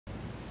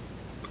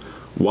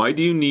Why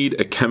do you need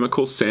a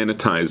chemical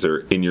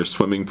sanitizer in your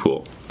swimming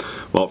pool?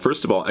 Well,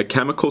 first of all, a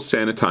chemical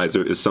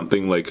sanitizer is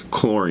something like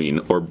chlorine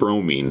or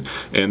bromine,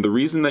 and the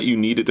reason that you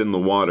need it in the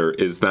water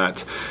is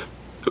that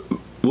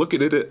look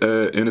at it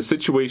in a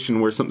situation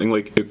where something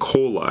like E.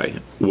 coli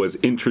was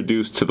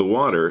introduced to the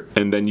water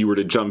and then you were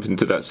to jump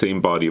into that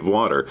same body of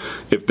water.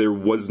 If there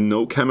was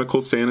no chemical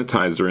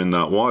sanitizer in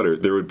that water,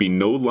 there would be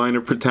no line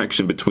of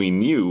protection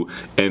between you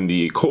and the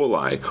E.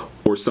 coli,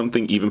 or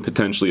something even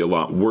potentially a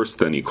lot worse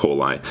than E.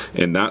 coli.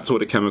 And that's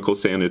what a chemical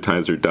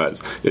sanitizer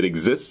does. It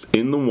exists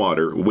in the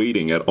water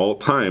waiting at all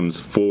times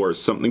for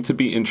something to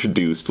be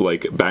introduced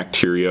like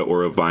bacteria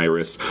or a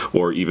virus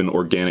or even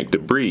organic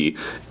debris,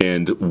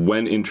 and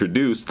when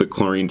introduced, the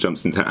chlorine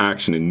jumps into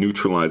action and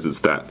neutralizes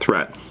that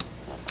threat.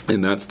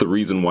 And that's the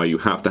reason why you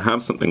have to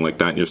have something like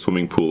that in your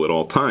swimming pool at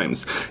all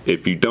times.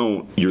 If you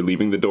don't, you're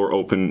leaving the door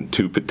open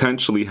to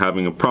potentially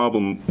having a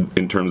problem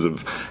in terms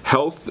of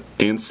health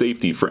and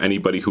safety for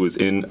anybody who is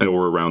in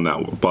or around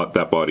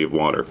that body of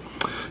water.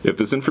 If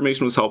this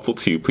information was helpful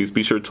to you, please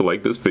be sure to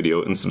like this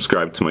video and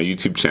subscribe to my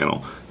YouTube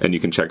channel. And you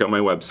can check out my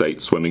website,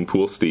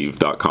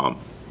 swimmingpoolsteve.com.